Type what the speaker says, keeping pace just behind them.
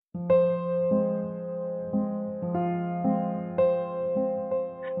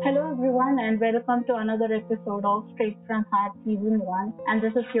Hello everyone and welcome to another episode of Straight from Heart Season 1, and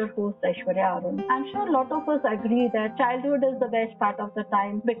this is your host Aishwarya Arun. I'm sure a lot of us agree that childhood is the best part of the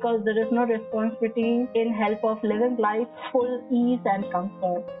time because there is no responsibility in help of living life full ease and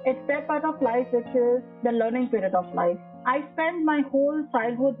comfort. It's that part of life which is the learning period of life. I spent my whole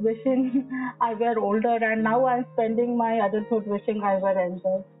childhood wishing I were older, and now I'm spending my adulthood wishing I were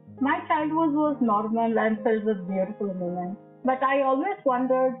younger. My childhood was normal and filled with beautiful moments. But I always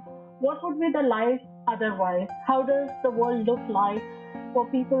wondered what would be the life otherwise? How does the world look like for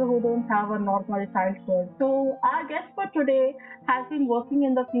people who don't have a normal childhood? So, our guest for today has been working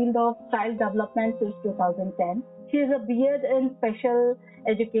in the field of child development since 2010. She is a B.Ed in Special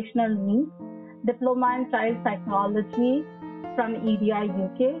Educational Needs, Diploma in Child Psychology from EDI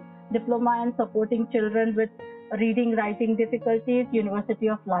UK, Diploma in Supporting Children with Reading Writing Difficulties, University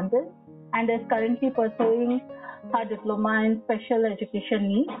of London, and is currently pursuing her diploma in special education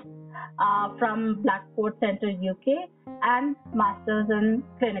needs from Blackford Center, UK, and masters in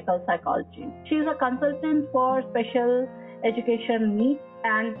clinical psychology. She is a consultant for special education needs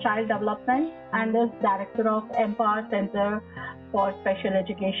and child development and is director of Empower Center for Special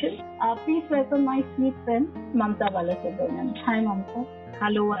Education. Please welcome my sweet friend Mamta Balasubramanian. Hi Mamta.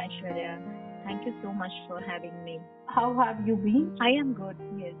 Hello Aishwarya. Thank you so much for having me. How have you been? I am good,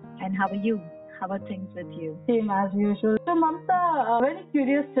 yes. And how are you? How are things with you? Same as usual. So, Mamta, very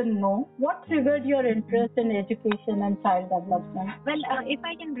curious to know what triggered your interest in education and child development? Well, if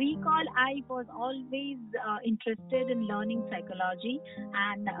I can recall, I was always interested in learning psychology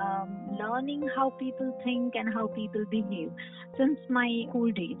and learning how people think and how people behave since my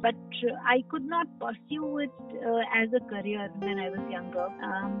school days. But I could not pursue it as a career when I was younger.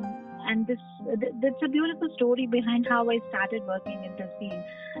 And that's a beautiful story behind how I started working in this field.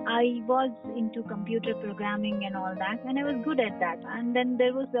 I was into computer programming and all that, and I was good at that. And then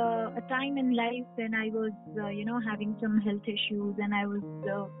there was a time in life when I was, having some health issues, and I was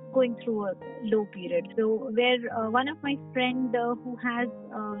going through a low period. So where one of my friend who has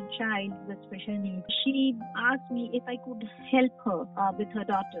a child with special needs, she asked me if I could help her with her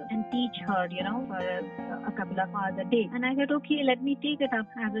daughter and teach her, for a couple of hours a day. And I said, okay, let me take it up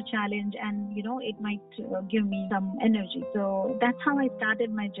as a challenge, and it might give me some energy. So that's how I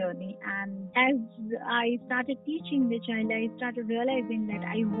started my journey. And as I started teaching the child, I started realizing that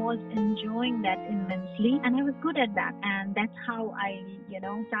I was enjoying that immensely, and I was good at that. And that's how I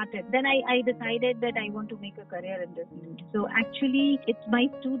started. Then I decided that I want to make a career in this field. So actually, it's my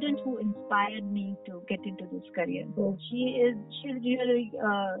student who inspired me to get into this career. So she's really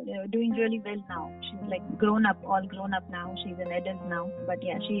doing really well now. She's like all grown up now. She's an adult now. But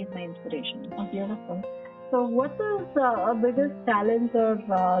yeah, she is my inspiration. Oh, beautiful. So what is the biggest challenge or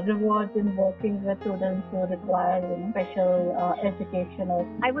reward in working with students who require special education?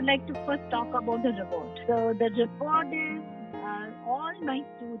 I would like to first talk about the reward. So the reward is all my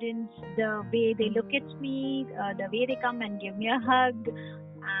students, the way they look at me, the way they come and give me a hug,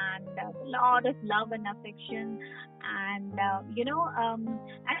 and a lot of love and affection. And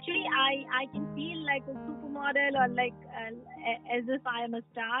actually I can feel like a supermodel, or like as if I am a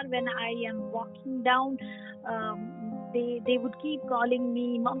star when I am walking down. They would keep calling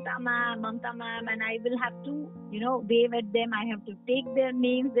me Mamta ma'am, and I will have to wave at them. I have to take their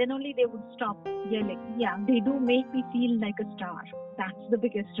names, then only they would stop yelling. Yeah, they do make me feel like a star. That's the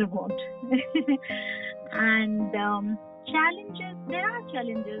biggest reward. And challenges, there are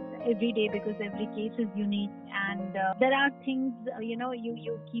challenges every day because every case is unique, and there are things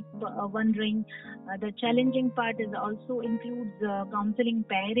you keep wondering. The challenging part is also includes counseling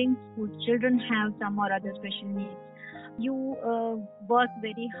parents whose children have some or other special needs. You work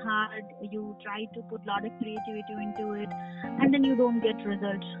very hard, you try to put a lot of creativity into it, and then you don't get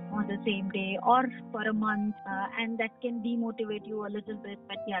results on the same day or for a month, and that can demotivate you a little bit.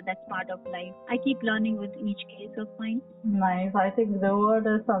 But yeah, that's part of life. I keep learning with each case of mine. Nice. I think the word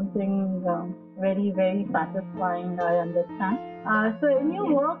is something very, very satisfying, I understand. So in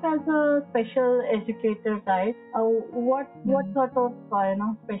your work as a special educator, right, what sort of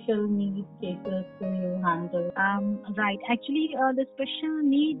special needs cases do you handle? Right. Actually, the special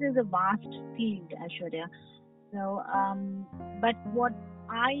needs is a vast field, Aishwarya. So, but what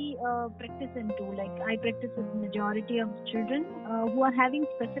I practice into, like I practice with the majority of children who are having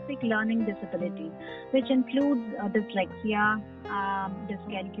specific learning disabilities, which includes dyslexia,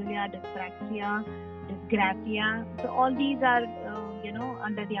 dyscalculia, dyspraxia, dysgraphia. So all these are,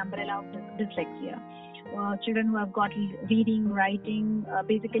 under the umbrella of dyslexia. Children who have got reading, writing,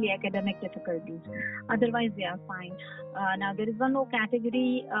 basically academic difficulties. Otherwise, they are fine. Now, there is one more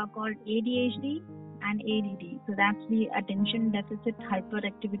category called ADHD. and ADD. So that's the attention deficit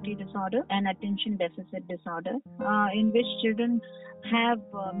hyperactivity disorder and attention deficit disorder, in which children have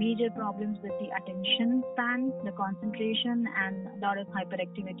major problems with the attention span, the concentration, and a lot of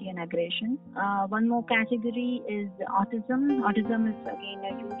hyperactivity and aggression. One more category is autism. Autism is again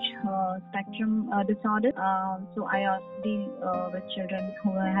a huge spectrum disorder. So I also deal with children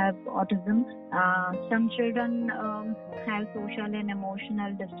who have autism. Some children have social and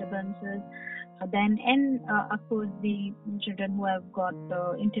emotional disturbances. And of course, the children who have got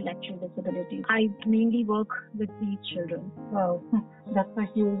intellectual disabilities. I mainly work with these children. Wow, that's a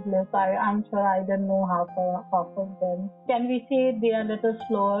huge list. I'm sure I don't know half of them. Can we say they are a little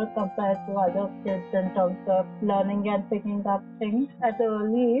slower compared to other kids in terms of learning and picking up things at an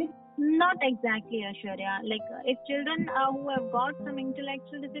early age? Not exactly, Ashwarya. Like if children who have got some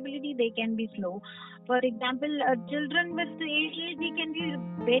intellectual disability, they can be slow. For example, children with ADHD can be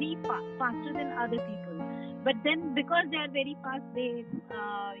very faster than other people. But then because they are very fast, they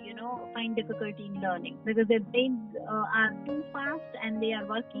find difficulty in learning because their brains are too fast and they are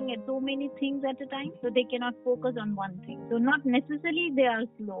working at so many things at a time, so they cannot focus on one thing. So not necessarily they are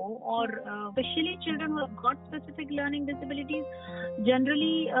slow, or especially children who have got specific learning disabilities,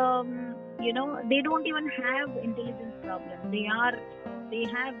 generally they don't even have intelligence problems. They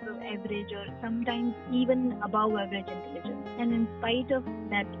have average or sometimes even above average intelligence, and in spite of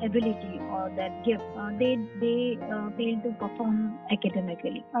that ability or that gift, they fail to perform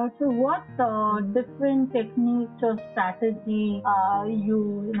academically. So what different techniques or strategy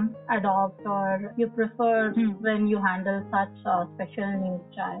you adopt or you prefer when you handle such a special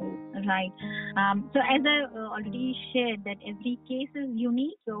needs child? Right. So as I already shared, that every case is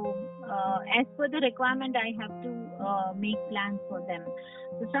unique. So as per the requirement, I have to make plans for them.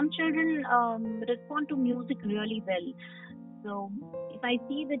 So some children respond to music really well. So if I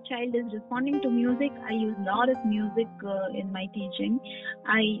see the child is responding to music, I use a lot of music in my teaching.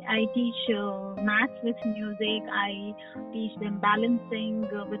 I teach maths with music. I teach them balancing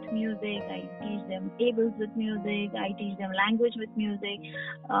with music. I teach them tables with music. I teach them language with music.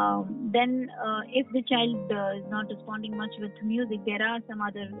 Then if the child is not responding much with music, there are some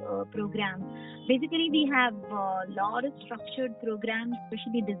other programs. Basically, we have a lot of structured programs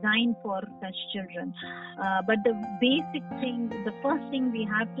specially designed for such children. But the basic thing, the first thing we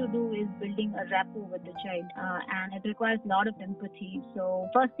have to do is building a rapport with the child, and it requires a lot of empathy. So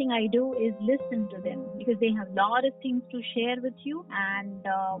first thing I do is listen to them because they have a lot of things to share with you. And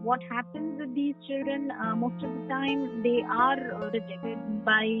what happens with these children, most of the time they are rejected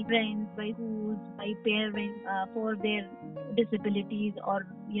by friends, by schools, by parents for their disabilities, or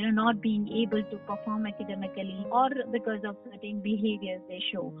not being able to perform academically, or because of certain behaviors they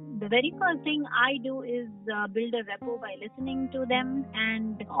show. The very first thing I do is build a rapport by listening to them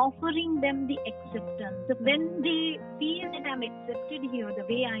and offering them the acceptance. So when they feel that I'm accepted here the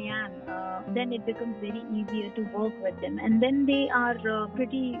way I am, then it becomes very easier to work with them, and then they are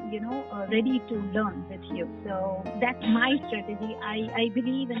pretty ready to learn with you. So that's my strategy. I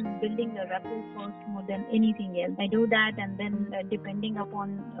believe in building a rapport first more than anything else. I do that, and then depending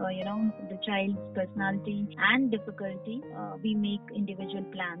upon the child's personality and difficulty, we make individual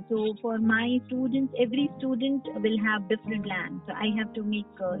plans. So for my students, every student will have different plans. So I have to make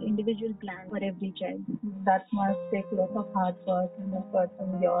individual plans for every child. That must take a lot of hard work and effort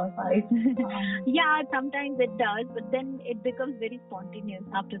from your side. Yeah, sometimes it does, but then it becomes very spontaneous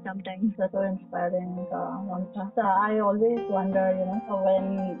after some time. That's so inspiring, Mamta. So I always wonder,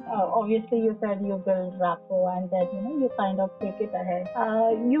 when obviously you said you build rapport and then you kind of take it ahead.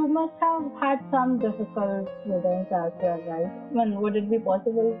 You must have had some difficult students as well, right? Would it be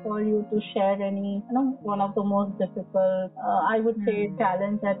possible for you to share any, one of the most difficult, I would say,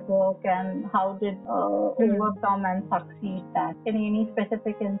 challenge at work, and how did overcome and succeed that? Any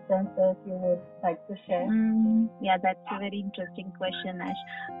specific instances you would like to share? Yeah, that's a very interesting question,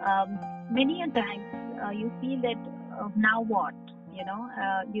 Ash. Many a times you feel that now what?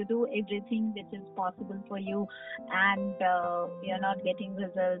 You do everything which is possible for you, and you're not getting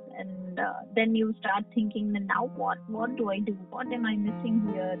results, and then you start thinking, now what do I do? What am I missing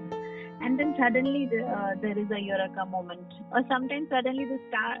here? And then suddenly there is a eureka moment, or sometimes suddenly the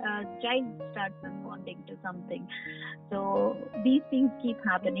child starts responding to something. So these things keep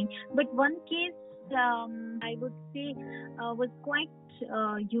happening. But one case I would say was quite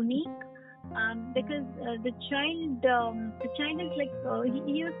unique. Because the child is like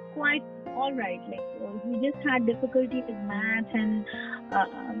he was quite all right. Like he just had difficulty with math and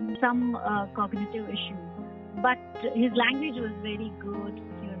some cognitive issues, but his language was very good.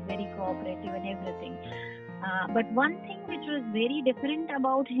 He was very cooperative and everything. But one thing which was very different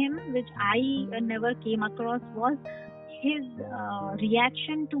about him, which I never came across, was his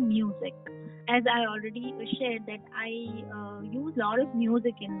reaction to music. As I already shared that I use a lot of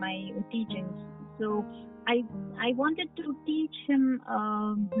music in my teachings. So I wanted to teach him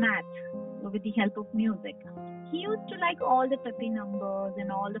math with the help of music. He used to like all the peppy numbers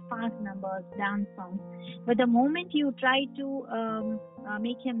and all the fast numbers, dance songs. But the moment you try to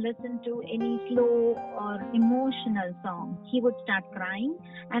make him listen to any slow or emotional song, he would start crying,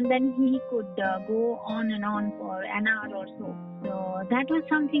 and then he could go on and on for an hour or so. So that was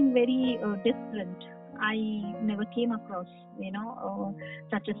something very different. I never came across,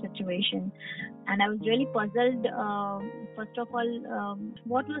 such a situation, and I was really puzzled. First of all,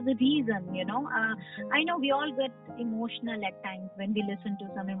 what was the reason? I know we all get emotional at times when we listen to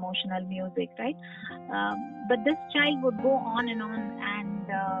some emotional music, right? But this child would go on,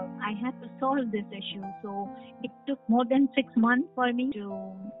 and I had to solve this issue. So it took more than 6 months for me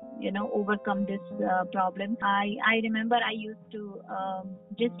to overcome this problem. I remember I used to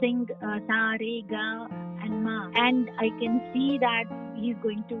just sing sa, re, ga and ma, and I can see that he's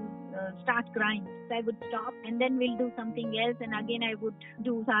going to start crying. So I would stop, and then we'll do something else, and again I would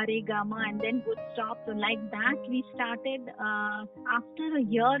do sa, re, ga, ma, and then would stop. So like that we started. After a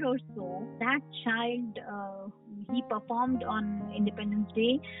year or so, that child he performed on Independence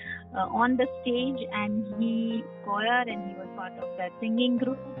Day on the stage, and he choir, and he was part of that singing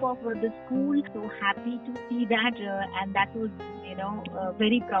group of the school. So happy to see that, and that was a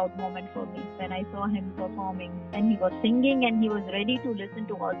very proud moment for me when I saw him performing, and he was singing, and he was ready to listen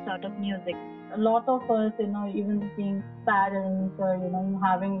to all sort of music. A lot of us, even being parents or,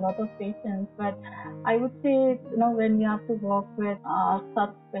 having a lot of patience. But I would say, when you have to work with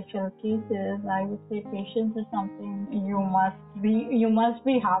such special cases, I would say patience is something you must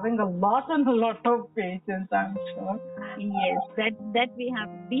be having a lot of patience, I'm sure. Yes, that we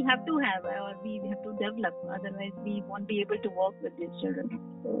have to have, or we have to develop. Otherwise, we won't be able to work with these children.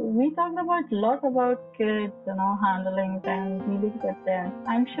 We talked a lot about kids, handling them, dealing with them.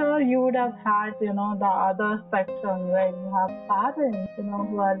 I'm sure you would have had, the other spectrum where you have parents,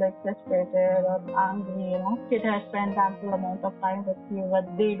 who are like frustrated or angry, kid has spent ample amount of time with you, but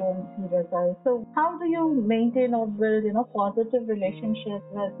they don't see results. So how do you maintain or build, positive relationships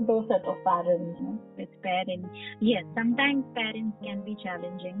with those set of parents? With parents, yes, sometimes parents can be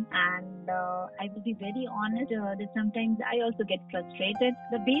challenging, and I will be very honest that sometimes I also get frustrated.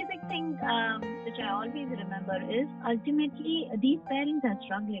 The basic thing which I always remember is ultimately these parents are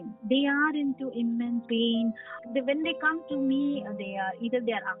struggling. They are into immense pain. When they come to me, they are either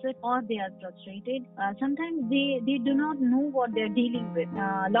upset or they are frustrated. Sometimes they do not know what they are dealing with.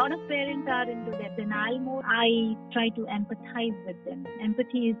 A lot of parents are into their denial mode. I try to empathize with them.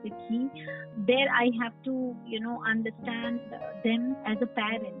 Empathy is the key. There I have to understand them as a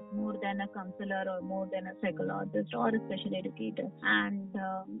parent more than a counselor or more than a psychologist or a special educator. And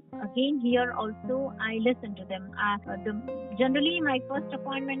again, here also I listen to them. Generally my first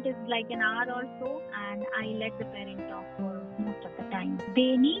appointment is like an hour or so, and I let the parent talk for most of the time.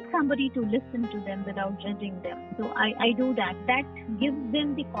 They need somebody to listen to them without judging them. So I do that. That gives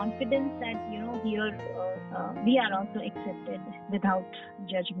them the confidence that here we are also accepted without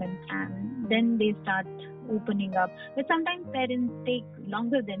judgment, and then they start opening up. But sometimes parents take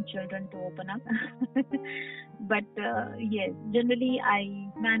longer than children to open up. But yes, generally I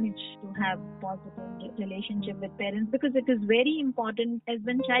manage to have positive relationship with parents, because it is very important. As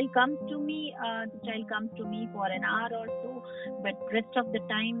when child comes to me, the child comes to me for an hour or so, but rest of the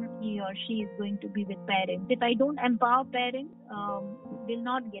time he or she is going to be with parents. If I don't empower parents, will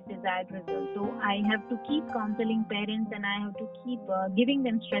not get desired results. So I have to keep counseling parents, and I have to keep giving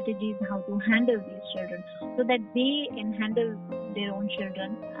them strategies how to handle these children, so that they can handle their own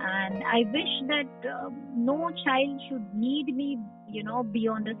children. And I wish that no child should need me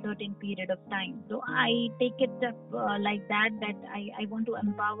beyond a certain period of time. So I take it up like that I want to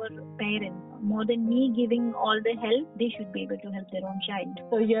empower parents. More than me giving all the help, they should be able to help their own child.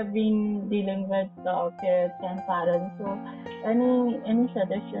 So you have been dealing with kids and parents. So any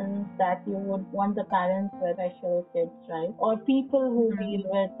suggestions that you would want the parents with special kids, right? Or people who deal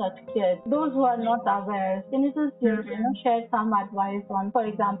with such kids, those who are not aware, can you just share some advice on, for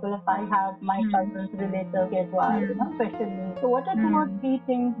example, if I have my cousin's relative kids who are special needs, so what are two or three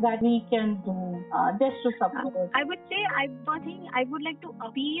things that we can do just to support? I would say I would like to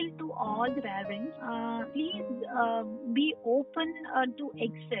appeal to all the parents. Please be open to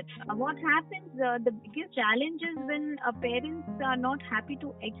accept. What happens? The biggest challenge is when parents are not happy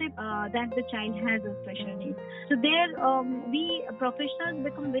to accept that the child has a special need. So there, we professionals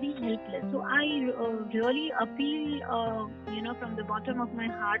become very helpless. So I really appeal, from the bottom of my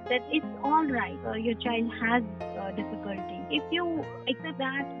heart that it's all right. Your child has difficulty. If you accept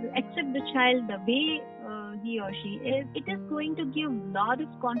the child the way he or she is, it is going to give lot of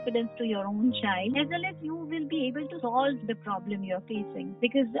confidence to your own child, as well as you will be able to solve the problem you are facing.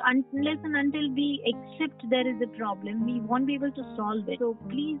 Because unless and until we accept there is a problem, we won't be able to solve it. So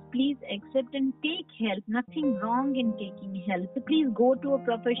please accept and take help. Nothing wrong in taking help. So please go to a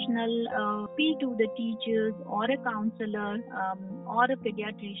professional, speak to the teachers or a counselor or a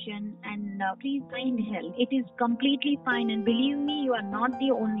pediatrician, and please find help. It is completely fine, and believe me, you are not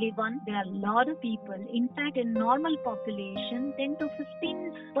the only one. There are a lot of people. In fact, in normal population, 10 to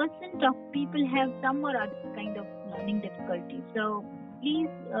 15% of people have some or other kind of learning difficulties. So please,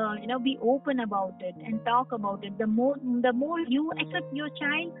 be open about it and talk about it. The more you accept your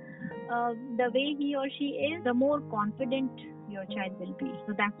child the way he or she is, the more confident your child will be.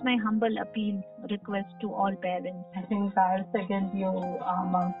 So that's my humble appeal, request to all parents. I think I'll second you,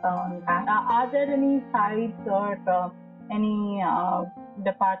 Mamta, on that. Are there any sites or any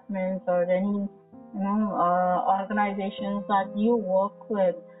departments or any organizations that you work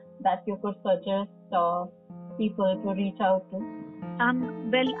with that you could suggest people to reach out to?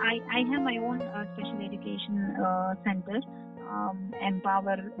 Well, I have my own special education center,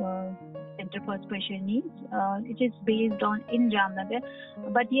 Empower Center for Special Needs. It is based in Jamnagar.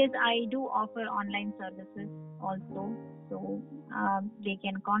 But yes, I do offer online services also. So they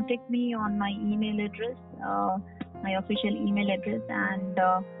can contact me on my email address, my official email address, and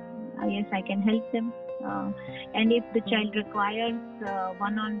yes, I can help them. And if the child requires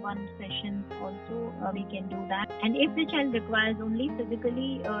one-on-one sessions also, we can do that. And if the child requires only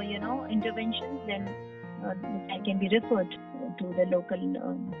physically, interventions, then the child can be referred to the local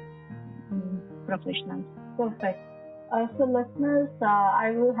professionals. Perfect. So listeners,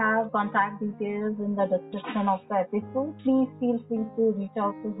 I will have contact details in the description of the episode. Please feel free to reach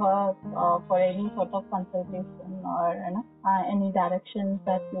out to her for any sort of consultation or any directions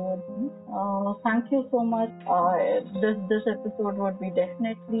that you would need. Thank you so much. This episode would be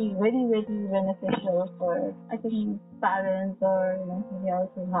definitely very, very beneficial for, I think, parents or anybody else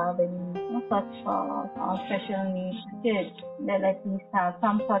who have any such special needs kids. They'll at least have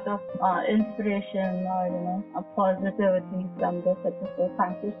some sort of inspiration or a positivity from this episode.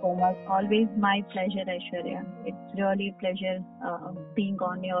 Thank you so much. Always my pleasure, Aishwarya. It's really a pleasure being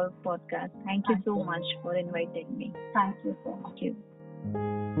on your podcast. Thank you so much for inviting me. Thank you so much. Thank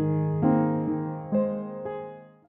you.